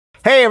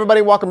Hey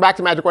everybody, welcome back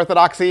to Magic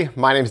Orthodoxy.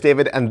 My name's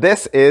David and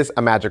this is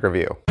a magic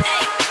review.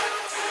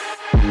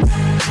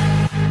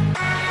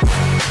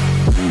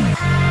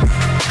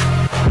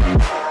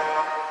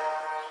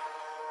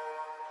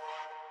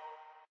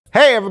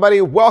 Hey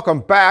everybody, welcome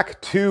back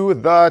to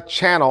the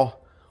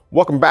channel.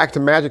 Welcome back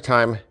to Magic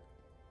Time.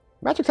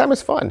 Magic Time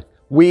is fun.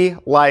 We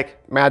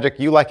like magic,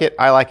 you like it,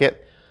 I like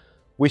it.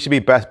 We should be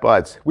best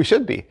buds. We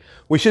should be.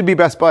 We should be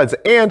best buds,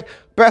 and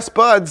best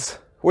buds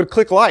would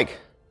click like.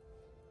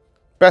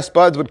 Best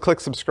buds would click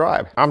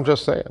subscribe. I'm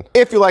just saying.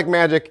 If you like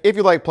magic, if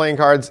you like playing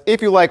cards,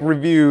 if you like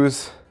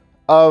reviews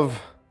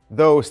of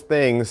those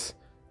things,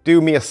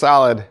 do me a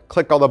solid,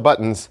 click all the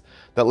buttons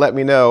that let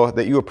me know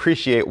that you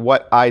appreciate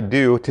what I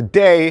do.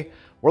 Today,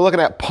 we're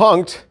looking at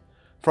Punct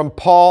from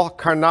Paul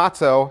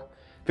Carnazzo.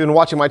 If you've been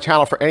watching my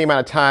channel for any amount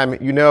of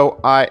time, you know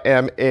I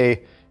am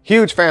a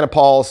huge fan of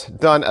Paul's,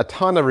 done a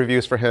ton of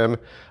reviews for him.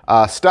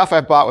 Stuff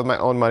I bought with my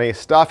own money,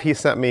 stuff he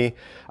sent me.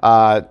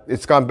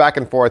 It's gone back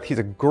and forth. He's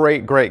a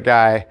great, great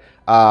guy.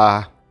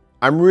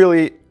 I'm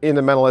really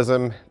into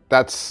mentalism.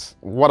 That's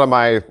one of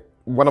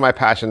my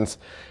passions.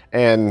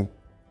 And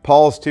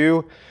Paul's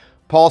too.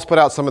 Paul's put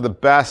out some of the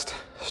best,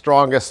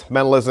 strongest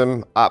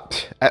mentalism.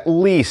 At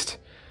least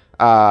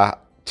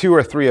 2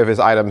 or 3 of his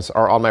items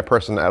are on my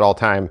person at all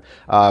time.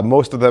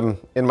 Most of them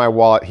in my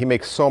wallet. He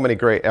makes so many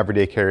great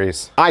everyday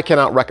carries. I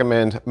cannot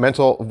recommend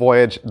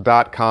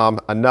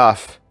mentalvoyage.com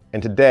enough.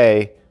 And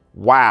today,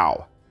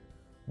 wow,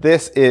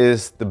 this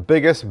is the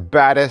biggest,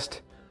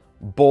 baddest,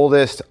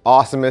 boldest,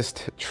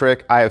 awesomest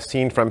trick I have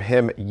seen from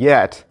him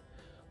yet.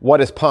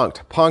 What is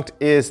Punct? Punct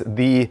is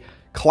the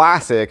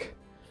classic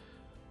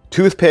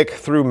toothpick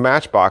through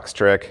matchbox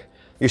trick.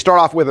 You start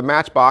off with a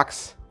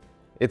matchbox.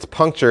 It's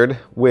punctured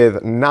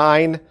with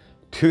 9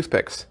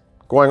 toothpicks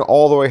going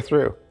all the way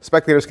through.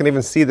 Spectators can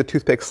even see the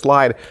toothpick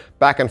slide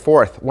back and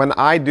forth. When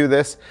I do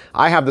this,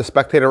 I have the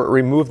spectator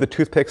remove the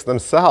toothpicks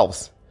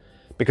themselves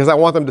because I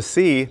want them to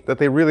see that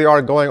they really are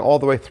going all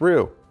the way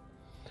through.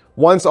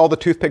 Once all the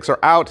toothpicks are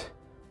out,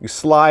 you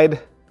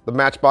slide the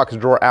matchbox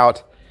drawer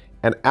out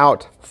and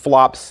out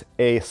flops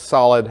a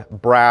solid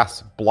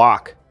brass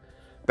block.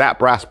 That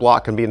brass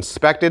block can be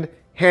inspected,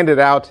 handed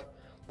out.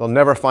 They'll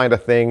never find a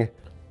thing.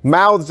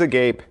 Mouths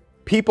agape,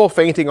 people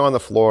fainting on the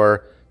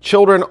floor,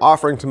 children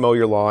offering to mow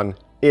your lawn.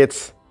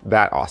 It's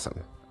that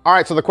awesome. All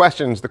right, so the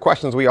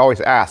questions we always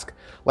ask.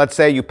 Let's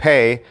say you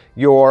pay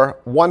your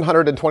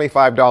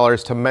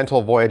 $125 to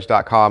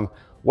mentalvoyage.com.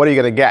 What are you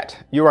gonna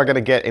get? You are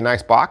gonna get a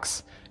nice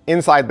box.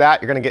 Inside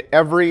that, you're gonna get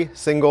every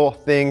single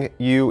thing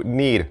you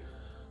need.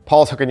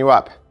 Paul's hooking you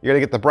up. You're gonna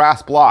get the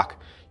brass block.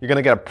 You're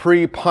gonna get a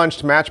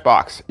pre-punched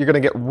matchbox. You're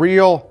gonna get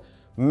real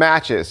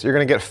matches. You're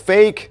gonna get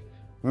fake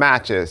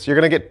matches. You're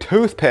gonna get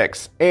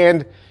toothpicks,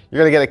 and you're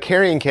gonna get a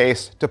carrying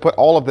case to put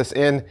all of this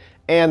in,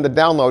 and the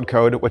download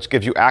code, which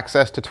gives you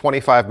access to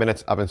 25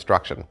 minutes of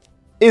instruction.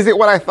 Is it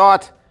what I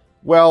thought?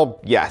 Well,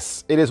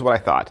 yes, it is what I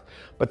thought.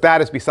 But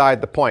that is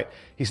beside the point.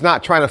 He's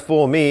not trying to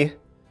fool me.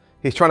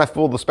 He's trying to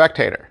fool the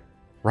spectator,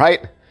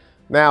 right?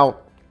 Now,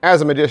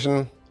 as a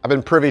magician, I've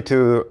been privy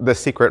to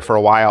this secret for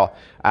a while.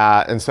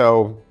 And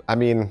so, I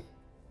mean,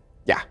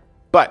 yeah,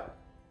 but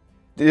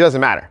it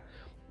doesn't matter.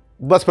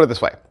 Let's put it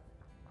this way.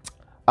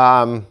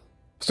 As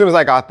soon as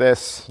I got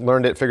this,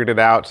 learned it, figured it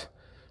out,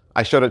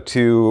 I showed it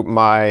to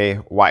my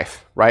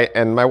wife, right?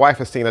 And my wife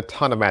has seen a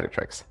ton of magic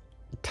tricks,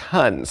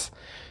 tons.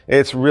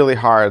 It's really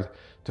hard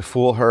to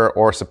fool her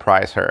or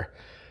surprise her.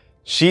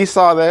 She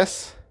saw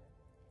this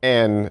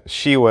and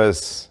she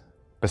was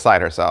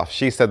beside herself.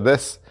 She said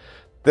this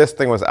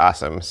thing was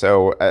awesome.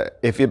 So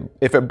if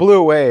it blew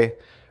away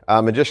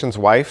a magician's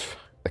wife,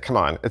 come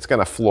on, it's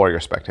gonna floor your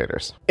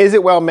spectators. Is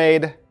it well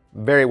made?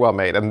 Very well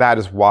made, and that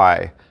is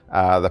why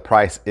the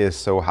price is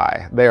so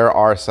high. There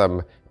are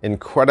some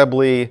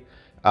incredibly,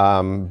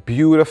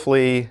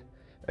 beautifully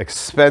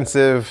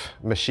expensive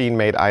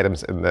machine-made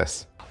items in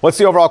this. What's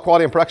the overall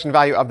quality and production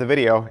value of the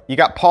video? You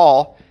got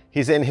Paul,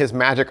 he's in his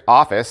magic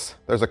office.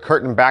 There's a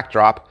curtain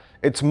backdrop.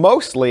 It's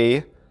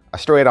mostly a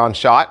straight-on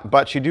shot,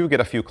 but you do get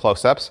a few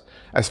close-ups.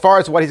 As far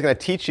as what he's gonna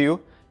teach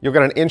you, you'll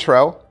get an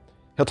intro.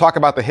 He'll talk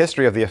about the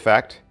history of the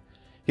effect.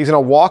 He's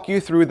gonna walk you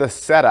through the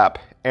setup,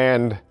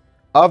 and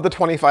of the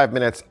 25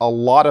 minutes, a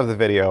lot of the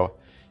video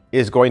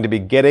is going to be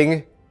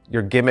getting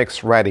your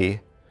gimmicks ready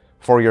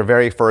for your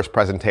very first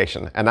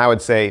presentation. And I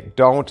would say,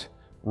 don't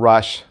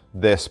rush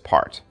this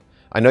part.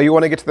 I know you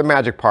want to get to the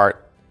magic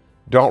part.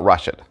 Don't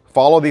rush it.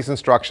 Follow these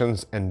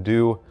instructions and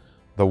do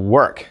the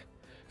work.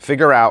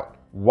 Figure out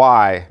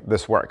why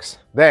this works.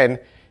 Then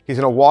he's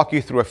going to walk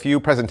you through a few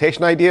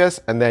presentation ideas,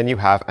 and then you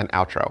have an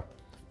outro.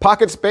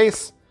 Pocket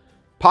space.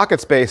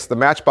 The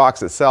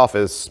matchbox itself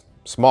is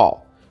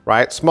small,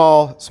 right?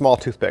 Small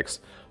toothpicks.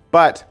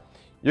 But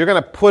you're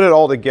going to put it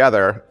all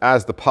together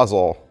as the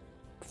puzzle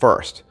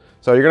first.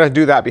 So you're going to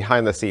do that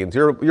behind the scenes.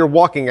 You're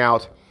walking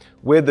out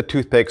with the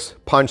toothpicks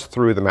punched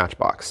through the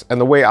matchbox. And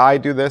the way I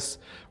do this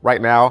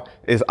right now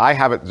is I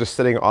have it just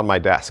sitting on my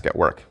desk at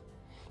work.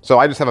 So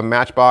I just have a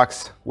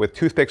matchbox with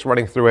toothpicks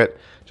running through it,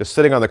 just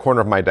sitting on the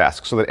corner of my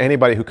desk so that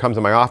anybody who comes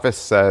in my office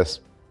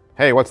says,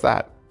 hey, what's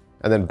that?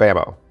 and then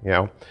bammo, you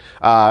know.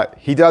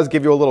 He does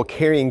give you a little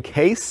carrying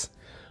case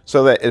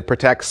so that it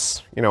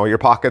protects, you know, your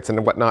pockets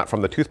and whatnot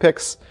from the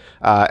toothpicks.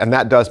 And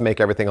that does make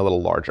everything a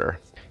little larger.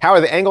 How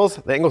are the angles?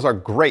 The angles are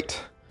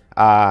great.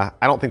 I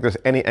don't think there's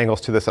any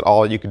angles to this at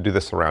all. You could do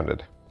this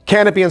surrounded.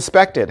 Can it be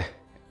inspected?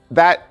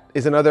 That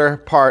is another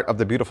part of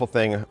the beautiful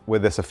thing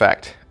with this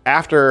effect.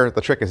 After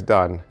the trick is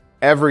done,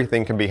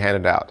 everything can be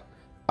handed out.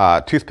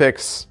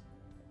 Toothpicks,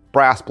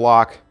 brass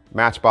block,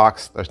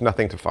 matchbox, there's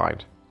nothing to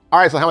find. All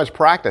right, so how much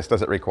practice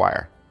does it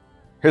require?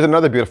 Here's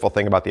another beautiful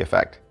thing about the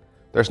effect.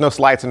 There's no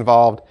sleights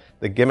involved.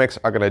 The gimmicks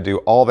are gonna do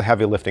all the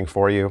heavy lifting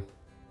for you.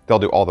 They'll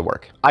do all the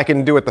work. I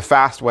can do it the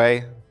fast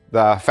way.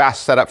 The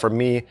fast setup for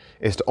me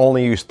is to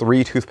only use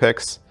 3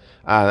 toothpicks.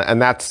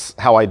 And that's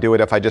how I do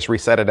it if I just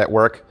reset it at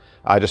work.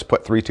 I just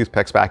put 3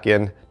 toothpicks back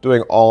in.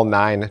 Doing all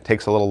 9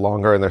 takes a little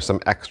longer and there's some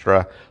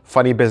extra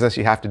funny business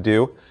you have to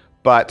do.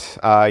 But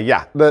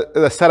yeah,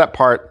 the setup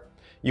part,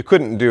 you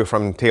couldn't do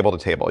from table to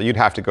table. You'd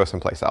have to go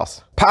someplace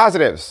else.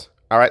 Positives.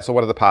 All right, so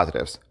what are the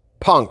positives?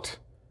 Punct,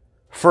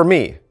 for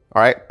me,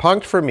 all right,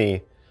 Punct for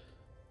me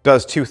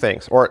does 2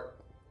 things, or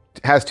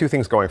has 2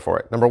 things going for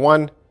it. Number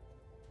 1,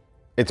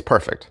 it's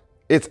perfect.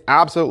 It's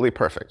absolutely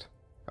perfect,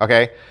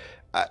 okay?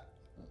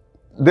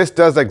 This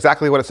does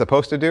exactly what it's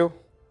supposed to do.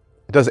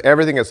 It does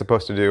everything it's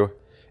supposed to do,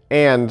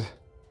 and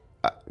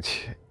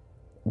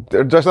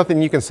there's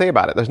nothing you can say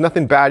about it. There's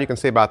nothing bad you can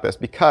say about this,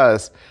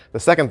 because the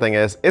second thing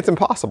is, it's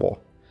impossible.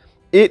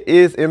 It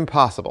is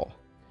impossible.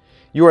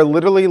 You are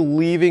literally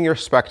leaving your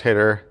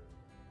spectator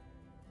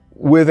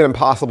with an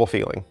impossible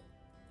feeling,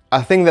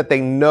 a thing that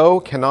they know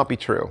cannot be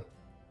true.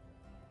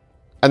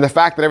 And the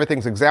fact that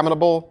everything's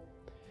examinable,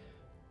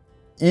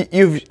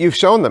 you've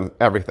shown them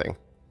everything,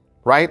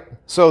 right?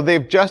 So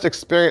they've just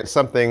experienced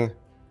something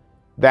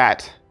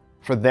that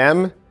for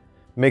them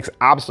makes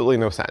absolutely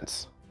no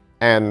sense.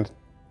 And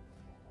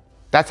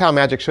that's how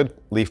magic should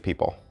leave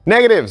people.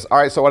 Negatives. All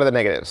right, so what are the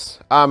negatives?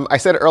 I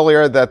said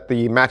earlier that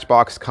the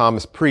matchbox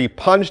comes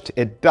pre-punched.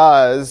 It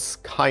does,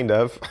 kind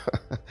of.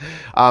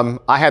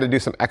 I had to do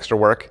some extra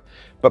work,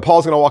 but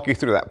Paul's gonna walk you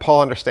through that.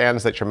 Paul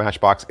understands that your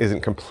matchbox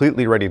isn't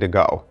completely ready to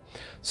go.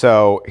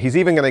 So he's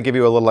even gonna give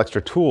you a little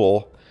extra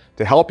tool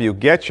to help you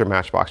get your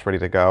matchbox ready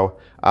to go.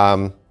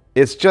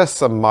 It's just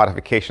some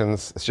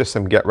modifications. It's just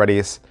some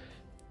get-readies.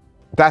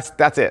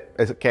 That's it,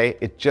 okay?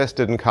 It just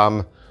didn't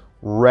come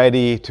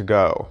ready to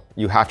go.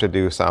 You have to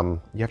do some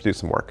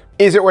work.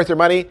 Is it worth your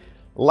money?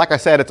 Like I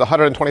said, it's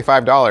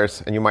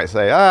 $125, and you might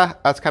say,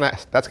 that's kind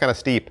of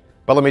steep.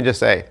 But let me just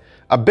say,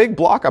 a big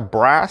block of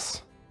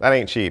brass, that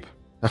ain't cheap,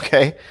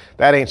 okay?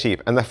 That ain't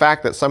cheap. And the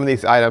fact that some of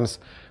these items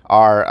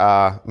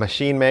are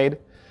machine made,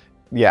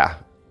 yeah,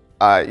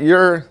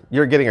 you're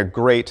getting a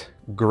great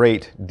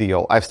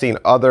deal. I've seen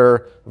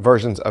other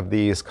versions of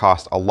these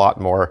cost a lot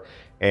more,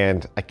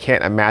 and I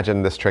can't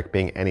imagine this trick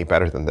being any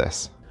better than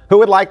this. Who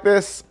would like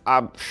this?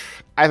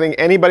 I think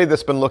anybody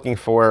that's been looking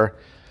for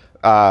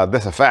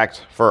this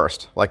effect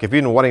first. Like if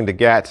you've been wanting to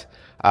get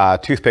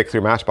toothpick through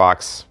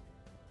matchbox,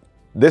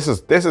 this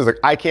is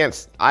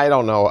I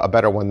don't know a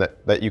better one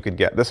that you could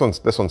get. This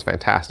one's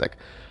fantastic.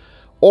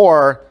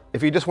 Or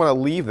if you just want to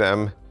leave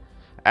them,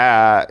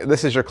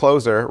 this is your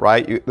closer,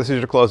 right? This is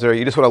your closer.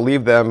 You just want to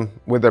leave them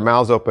with their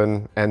mouths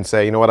open and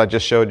say, you know what, I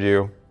just showed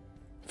you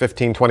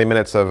 15, 20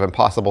 minutes of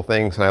impossible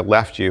things, and I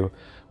left you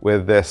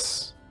with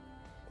this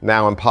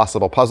now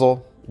impossible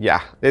puzzle.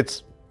 Yeah,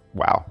 it's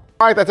wow.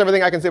 All right, that's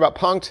everything I can say about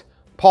Punct.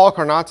 Paul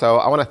Carnazzo,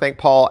 I want to thank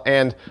Paul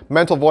and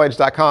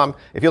mentalvoyage.com.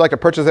 If you'd like to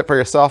purchase it for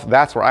yourself,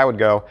 that's where I would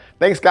go.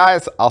 Thanks,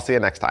 guys. I'll see you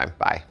next time.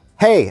 Bye.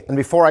 Hey, and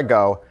before I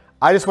go,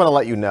 I just want to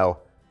let you know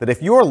that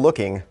if you're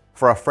looking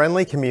for a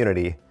friendly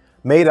community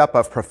made up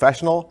of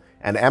professional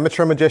and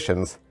amateur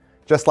magicians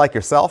just like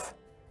yourself,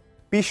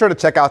 be sure to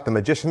check out the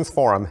Magicians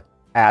Forum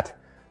at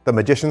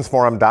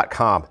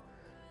themagiciansforum.com.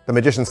 The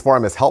Magicians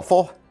Forum is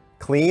helpful,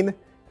 clean,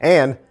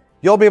 and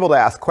you'll be able to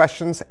ask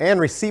questions and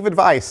receive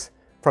advice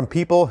from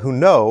people who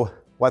know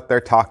what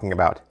they're talking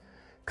about.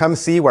 Come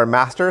see where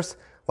masters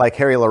like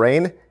Harry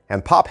Lorraine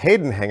and Pop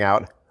Hayden hang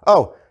out.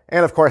 Oh,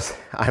 and of course,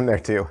 I'm there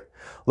too.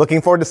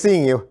 Looking forward to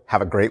seeing you.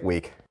 Have a great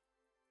week.